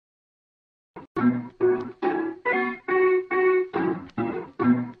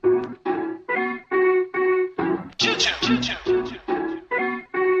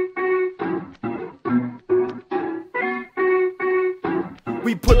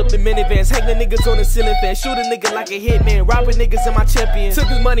pull up in minivans, hanging niggas on the ceiling fan, shoot a nigga like a hitman, robbing niggas in my champion. Took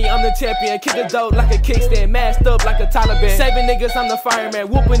his money, I'm the champion, kick a dope like a kickstand, masked up like a Taliban. Saving niggas, I'm the fireman,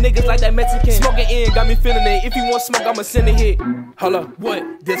 whooping niggas like that Mexican. Smoking in, got me feeling it. If you want smoke, I'ma send a hit. Hold up, what?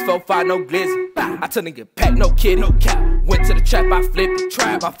 This 4-5, no glizzy. I tell nigga pack, no kidding, no cap. Went to the trap, I flipped it.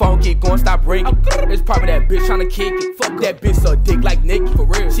 Trap, my phone keep going, stop ringing. It's probably that bitch tryna kick it. Fuck that bitch, suck dick like Nicki. For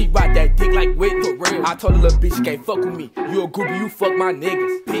real, she ride that dick like Whitney. For real, I told her little bitch, you can't fuck with me. You a groupie, you fuck my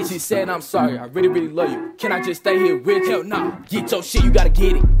niggas. Bitch, she said I'm sorry, I really love you. Can I just stay here with you? Hell nah, get your shit, you gotta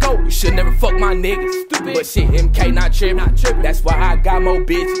get it. Go, you should never fuck my niggas. Stupid, but shit, MK not trippin'. That's why I got more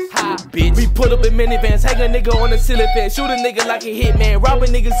bitches. Ha, bitch. We pull up in minivans, hang a nigga on the ceiling fan, shoot a nigga like a hitman, robbing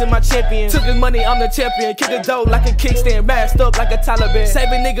niggas in my champion. Took his money, I'm the champion, kick a dope like a kickstand, masked up like a Taliban.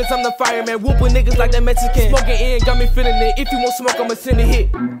 Saving niggas, I'm the fireman, whooping niggas like that Mexican. Smoking in, got me feeling it. If you want smoke, I'ma send a hit.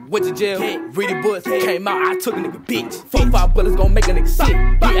 Went to jail, read the books, came out, I took a nigga bitch. 4-5 bullets gon' make a nigga sick.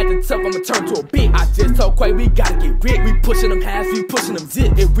 He at the top, I'ma turn to a bitch. I just told Quay, we gotta get rich. We pushing them halves, we pushing them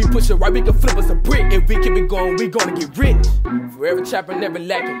zips. If we push it right, we can flip us a brick. If we keep it going, we gonna get rich. Forever trapping, never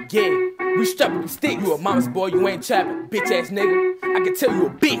lacking, yeah. We strapping, we stick. You a mama's boy, you ain't trapping, bitch ass nigga. I can tell you a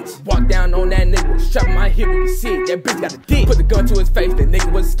bitch. Walk down on that nigga, strapping my hip, you can see it. That bitch got a dick. Put the gun to his face, that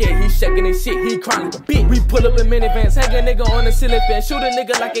nigga was scared. He shaking his shit, he crying like a bitch. We pull up in minivans, hang a nigga on the ceiling fan, shoot a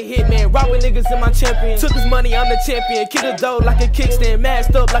nigga like a hitman, robbing niggas in my champion. Took his money, I'm the champion, kick a dope like a kickstand,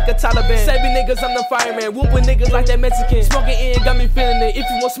 masked up like a Taliban. Saving niggas, I'm the fireman, whooping niggas like that Mexican. Smoking in, got me feeling it. If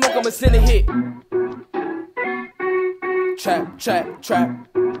you want smoke, I'ma send a hit. Trap, trap, trap.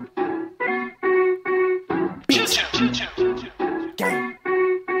 Gang.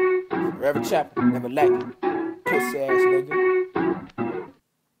 Forever trapping, never lacking. Pussy ass nigga.